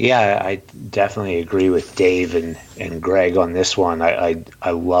 I definitely agree with Dave and Greg on this one. I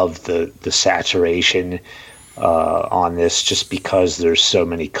love the saturation on this, just because there's so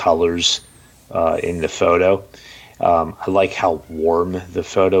many colors in the photo. I like how warm the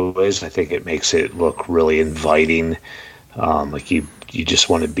photo is. I think it makes it look really inviting. Like you just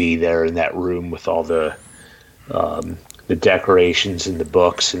want to be there in that room with all the the decorations in the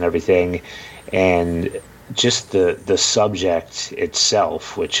books and everything, and just the subject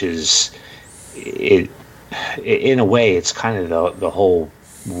itself, which is it in a way it's kind of the whole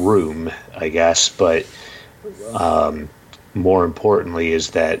room, I guess, but more importantly is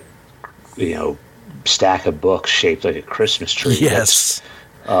that, you know, stack of books shaped like a Christmas tree. Yes.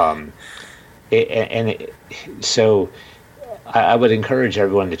 So I would encourage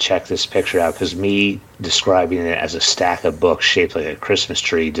everyone to check this picture out, because me describing it as a stack of books shaped like a Christmas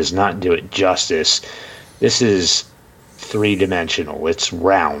tree does not do it justice. This is three-dimensional. It's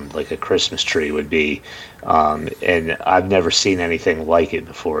round like a Christmas tree would be, and I've never seen anything like it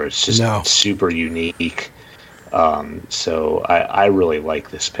before. It's just super unique. So I really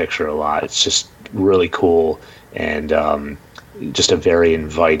like this picture a lot. It's just really cool, and just a very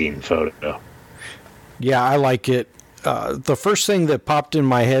inviting photo. Yeah, I like it. The first thing that popped in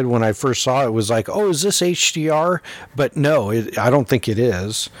my head when I first saw it was like, oh, is this HDR? But no, I don't think it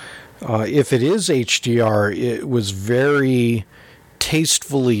is. If it is HDR, it was very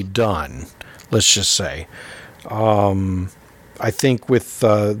tastefully done, let's just say. I think with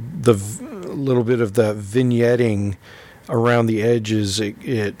the little bit of the vignetting around the edges,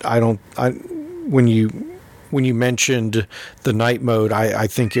 when you mentioned the night mode, I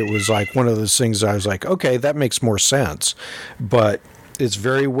think it was like one of those things I was like, okay, that makes more sense. But it's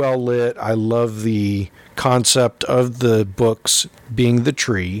very well lit. I love the concept of the books being the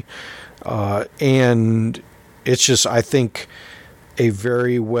tree. And it's just, I think, a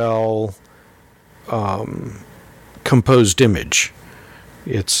very well composed image.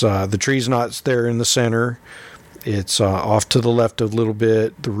 It's the tree's not there in the center. It's off to the left a little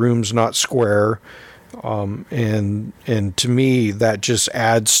bit. The room's not square. And to me, that just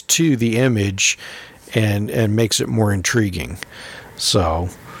adds to the image and makes it more intriguing. So,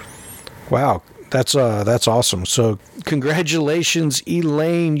 wow, that's awesome. So, congratulations,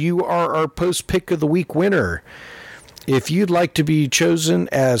 Elaine. You are our Post Pick of the Week winner. If you'd like to be chosen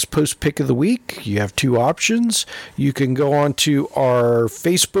as Post Pick of the Week, you have two options. You can go on to our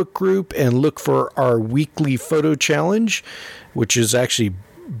Facebook group and look for our weekly photo challenge, which is actually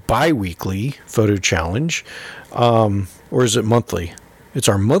bi-weekly photo challenge, or is it monthly? It's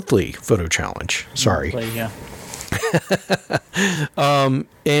our monthly photo challenge. Sorry. Monthly, yeah.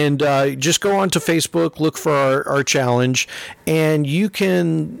 And just go on to Facebook, look for our challenge, and you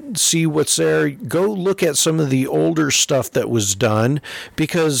can see what's there. Go look at some of the older stuff that was done,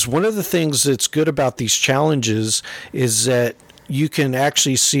 because one of the things that's good about these challenges is that you can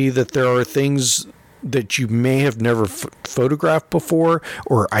actually see that there are things that you may have never photographed before,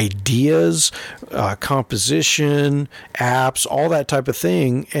 or ideas, composition, apps, all that type of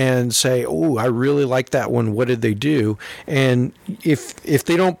thing, and say, oh, I really like that one. What did they do? And if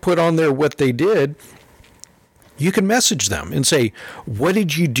they don't put on there what they did, you can message them and say, what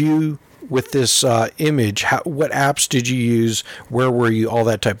did you do with this image? What apps did you use? Where were you? All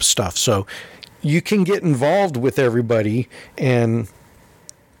that type of stuff. So you can get involved with everybody and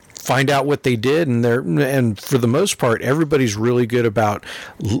find out what they did, and for the most part, everybody's really good about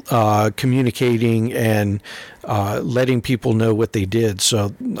communicating and letting people know what they did.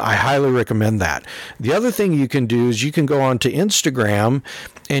 So I highly recommend that. The other thing you can do is you can go on to Instagram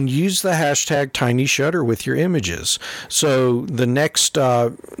and use the hashtag TinyShutter with your images. So the next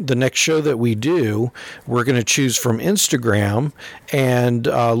show that we do, we're going to choose from Instagram and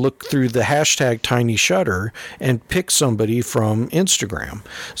look through the hashtag TinyShutter and pick somebody from Instagram.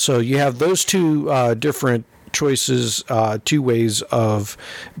 So you have those two different choices, two ways of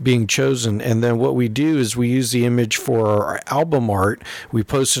being chosen. And then what we do is we use the image for our album art. We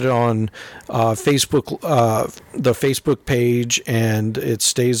post it on Facebook, the Facebook page, and it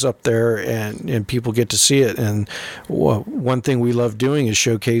stays up there, and people get to see it. And one thing we love doing is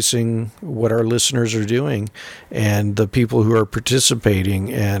showcasing what our listeners are doing and the people who are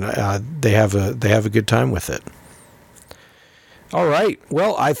participating, and they have a good time with it. All right.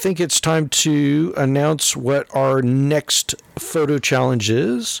 Well, I think it's time to announce what our next photo challenge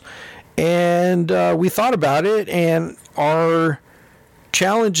is. And we thought about it, and our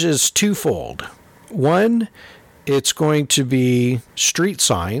challenge is twofold. One, it's going to be street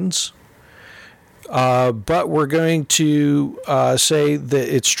signs, but we're going to say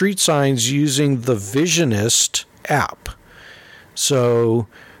that it's street signs using the Visionist app. So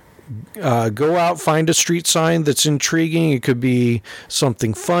go out, find a street sign that's intriguing. It could be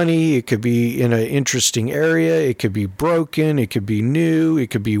something funny. It could be in an interesting area. It could be broken. It could be new.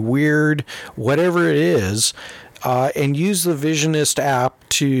 It could be weird. Whatever it is, and use the Visionist app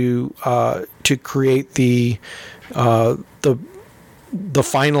to create the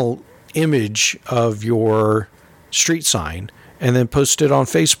final image of your street sign and then post it on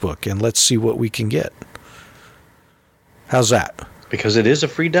Facebook, and let's see what we can get. How's that? Because it is a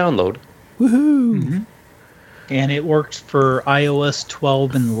free download. Woohoo! Mm-hmm. And it works for iOS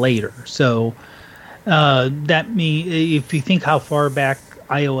 12 and later. So that means if you think how far back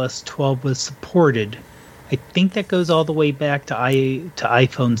iOS 12 was supported, I think that goes all the way back to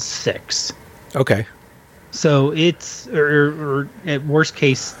iPhone 6. Okay. So it's, or at worst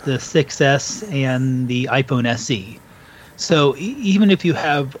case, the 6S and the iPhone SE. So even if you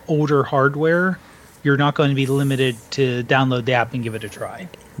have older hardware, you're not going to be limited to download the app and give it a try.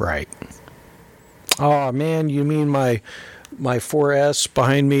 Right. Oh man, you mean my 4S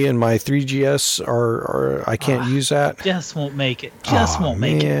behind me and my 3GS are I can't use that? Just won't make it. Won't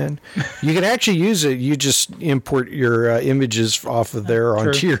make it. You can actually use it. You just import your images off of there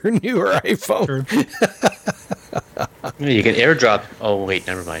onto your newer iPhone. You can airdrop. Oh wait,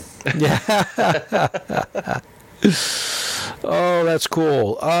 never mind. Oh, that's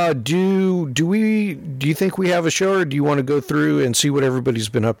cool. Do you think we have a show, or do you want to go through and see what everybody's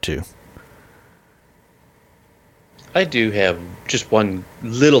been up to? I do have just one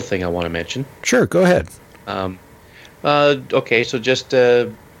little thing I want to mention. Sure, go ahead. Okay, so just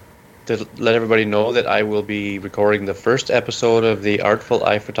to let everybody know that I will be recording the first episode of the Artful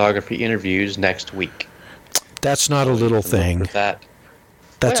Eye Photography interviews next week. That's not a little thing. That.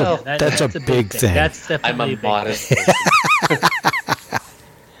 That's a big thing. That's definitely I'm a modest person.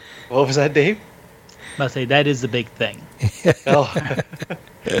 What was that, Dave? I must say that is the big thing. Oh.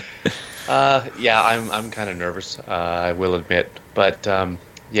 Yeah, I'm kind of nervous. I will admit, but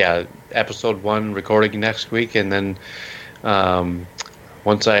yeah, episode 1 recording next week, and then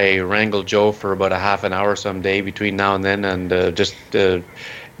once I wrangle Joe for about a half an hour someday between now and then, and just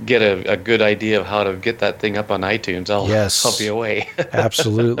get a good idea of how to get that thing up on iTunes, I'll be away.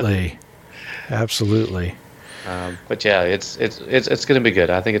 Absolutely. But yeah, it's going to be good.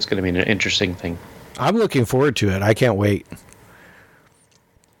 I think it's going to be an interesting thing. I'm looking forward to it. I can't wait.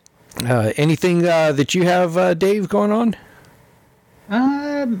 Anything that you have, Dave, going on?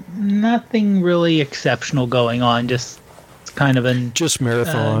 Nothing really exceptional going on. Just kind of just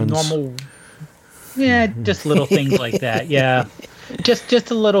marathons, normal. Yeah, just little things like that. Yeah,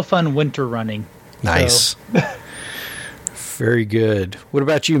 just a little fun winter running. Nice. So. Very good. What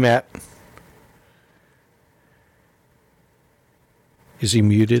about you, Matt? Is he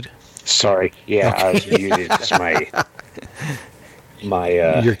muted? Sorry. Yeah, okay. I was muted. It's my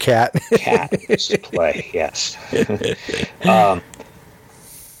your cat to play. Yes.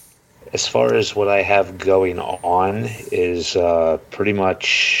 As far as what I have going on is pretty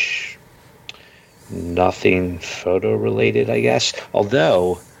much nothing photo related, I guess.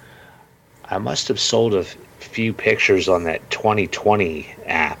 Although I must have sold a few pictures on that 2020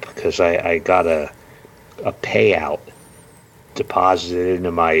 app, because I got a payout deposited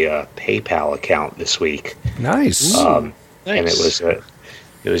into my PayPal account this week. Nice. Nice. And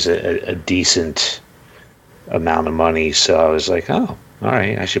it was a decent amount of money, so I was like, oh, all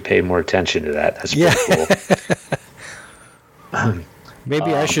right, I should pay more attention to that. That's pretty cool.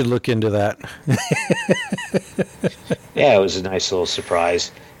 Maybe I should look into that. Yeah, it was a nice little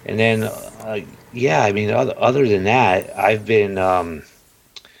surprise. And then, yeah, I mean, other than that, I've been, I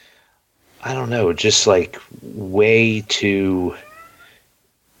don't know, just like way too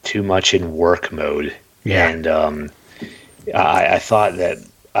much in work mode. Yeah. And I thought that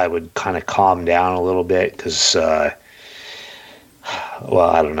I would kind of calm down a little bit because, well,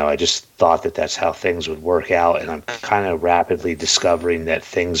 I don't know. I just thought that that's how things would work out, and I'm kind of rapidly discovering that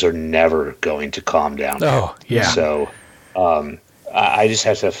things are never going to calm down. Oh, yeah. So I just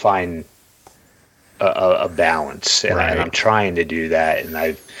have to find a balance, and, right. and I'm trying to do that. And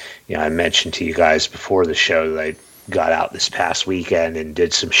I mentioned to you guys before the show that I got out this past weekend and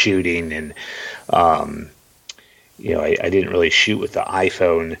did some shooting, and I didn't really shoot with the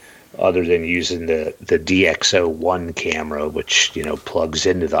iPhone other than using the DxO1 camera, which, plugs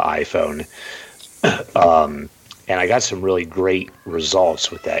into the iPhone. And I got some really great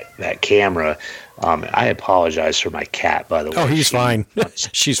results with that camera. I apologize for my cat, by the way. Oh, he's fine.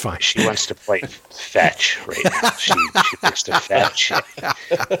 She's fine. She wants to play fetch right now. She likes to fetch.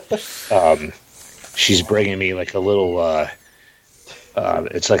 She's bringing me like a little,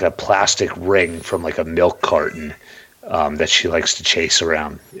 it's like a plastic ring from like a milk carton that she likes to chase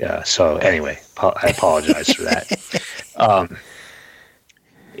around. So anyway, I apologize for that.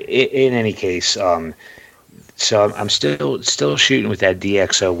 In any case, so I'm still shooting with that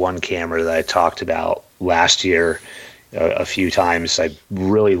DxO1 camera that I talked about last year a few times. I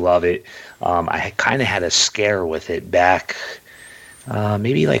really love it. I kind of had a scare with it back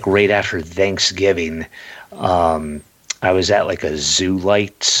maybe like right after Thanksgiving. I was at like a Zoo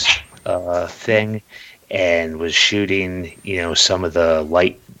Lights thing and was shooting, some of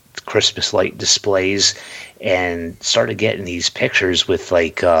the Christmas light displays, and started getting these pictures with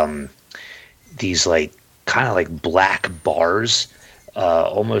like these like kind of like black bars,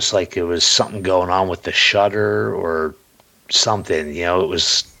 almost like it was something going on with the shutter or something. It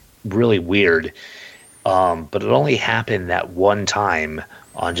was really weird. But it only happened that one time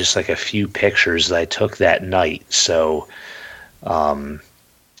on just like a few pictures that I took that night. So, I'm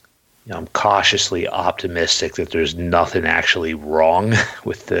cautiously optimistic that there's nothing actually wrong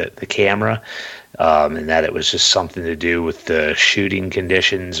with the camera, and that it was just something to do with the shooting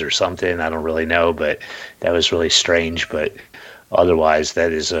conditions or something. I don't really know, but that was really strange. But otherwise,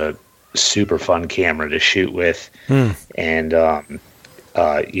 that is a super fun camera to shoot with. And, and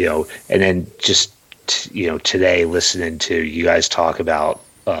then just, today listening to you guys talk about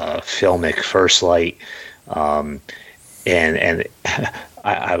Filmic First Light, and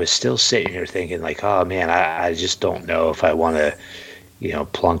I was still sitting here thinking like, oh man, I just don't know if I want to,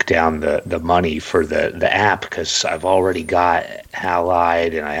 plunk down the money for the app, because I've already got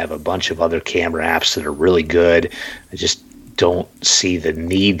Halide and I have a bunch of other camera apps that are really good. I just don't see the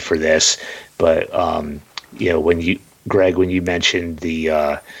need for this. But when you mentioned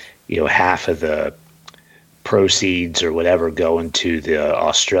the half of the proceeds or whatever going to the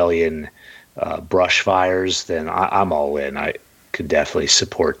Australian brush fires, then I'm all in. I could definitely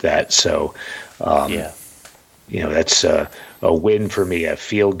support that. So, that's a win for me. I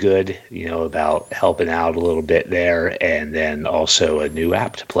feel good, about helping out a little bit there, and then also a new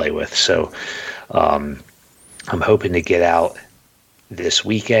app to play with. So, I'm hoping to get out this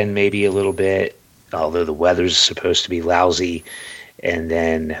weekend, maybe a little bit, although the weather's supposed to be lousy. And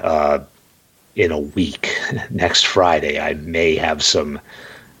then, in a week, next Friday, I may have some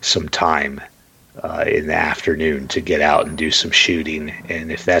time in the afternoon to get out and do some shooting.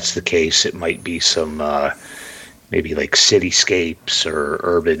 And if that's the case, it might be some maybe like cityscapes or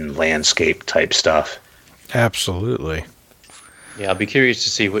urban landscape type stuff. Absolutely. Yeah, I'll be curious to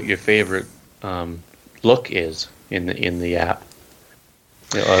see what your favorite look is in the app,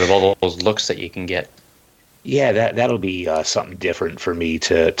 out of all those looks that you can get. Yeah, that'll be something different for me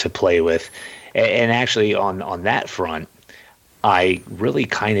to play with. And actually, on that front, I really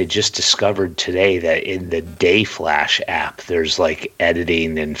kind of just discovered today that in the Dayflash app, there's like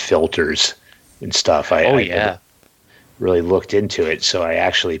editing and filters and stuff. I really looked into it. So I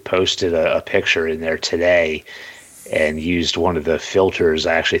actually posted a picture in there today and used one of the filters.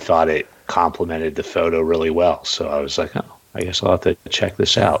 I actually thought it complemented the photo really well. So I was like, oh, I guess I'll have to check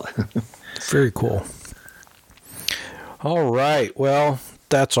this out. Very cool. All right. Well,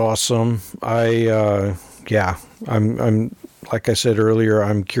 that's awesome. I'm like I said earlier,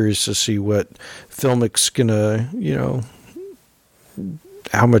 I'm curious to see what Filmic's gonna,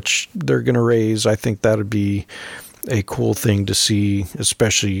 how much they're gonna raise. I think that'd be a cool thing to see,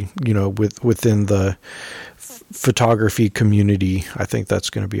 especially, within the photography community. I think that's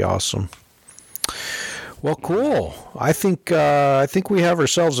going to be awesome. Well, cool. I think we have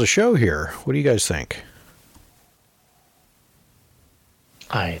ourselves a show here. What do you guys think?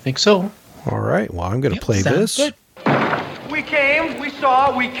 I think so. All right. Well, I'm going to play this. Good. We came, we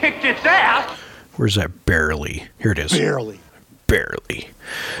saw, we kicked its ass. Where's that barely? Here it is. Barely.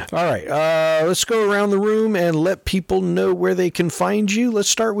 All right. Let's go around the room and let people know where they can find you. Let's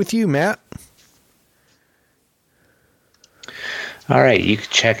start with you, Matt. All right. You can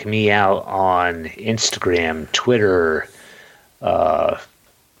check me out on Instagram, Twitter,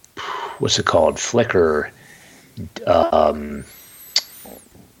 what's it called? Flickr,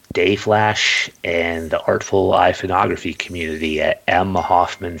 Dayflash, and the Artful Eye Photography community at M.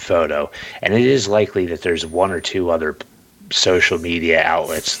 Hoffman Photo. And it is likely that there's one or two other social media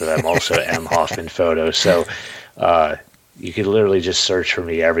outlets that I'm also M. Hoffman Photo. So you could literally just search for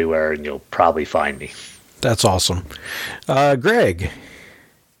me everywhere and you'll probably find me. That's awesome. Greg.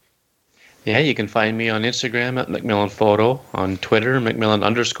 Yeah, you can find me on Instagram at Macmillan Photo, on Twitter,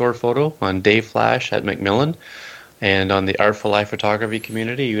 Macmillan_photo, on Dayflash at Macmillan, and on the Artful Eye Photography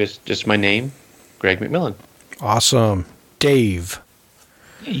community, it's just my name, Greg McMillan. Awesome. Dave.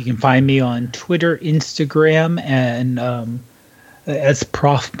 You can find me on Twitter, Instagram, and as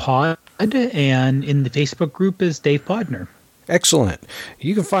Prof Pod, and in the Facebook group is Dave Podner. Excellent.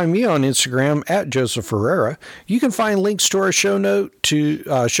 You can find me on Instagram at Joseph Herrera. You can find links to our show notes to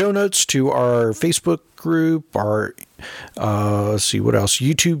our Facebook group, our let's see what else,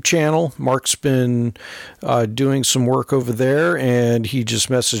 YouTube channel. Mark's been doing some work over there, and he just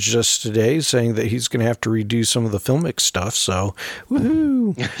messaged us today saying that he's going to have to redo some of the Filmic stuff. So,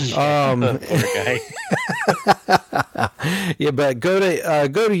 woohoo! Poor guy. Yeah, but go to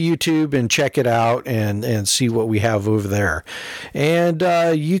YouTube and check it out and see what we have over there, and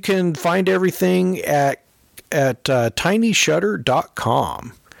you can find everything at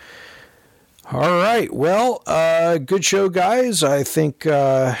tinyshutter.com. All right. Well, good show, guys. I think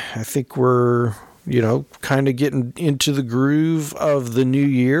we're, kind of getting into the groove of the new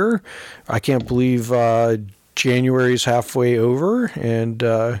year. I can't believe January's halfway over, and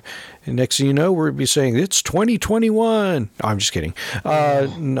next thing you know, we'll be saying it's 2021. I'm just kidding.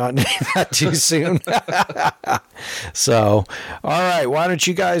 Not too soon. So, all right. Why don't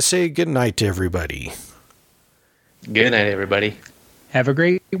you guys say good night to everybody? Good night, everybody. Have a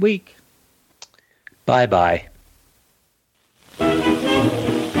great week. Bye-bye.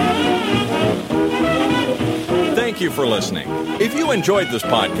 Thank you for listening. If you enjoyed this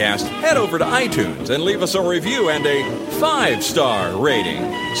podcast, head over to iTunes and leave us a review and a 5-star rating.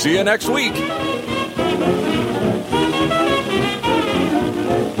 See you next week.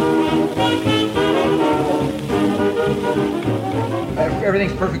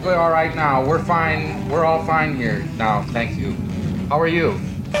 Everything's perfectly all right now. We're fine. We're all fine here now. Thank you. How are you?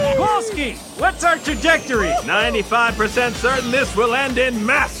 Kowalski, what's our trajectory? 95% certain this will end in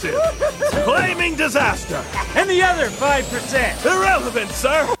massive, flaming disaster. And the other 5%? Irrelevant,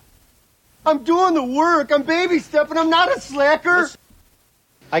 sir. I'm doing the work. I'm baby stepping. I'm not a slacker.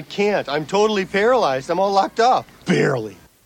 I can't. I'm totally paralyzed. I'm all locked up. Barely.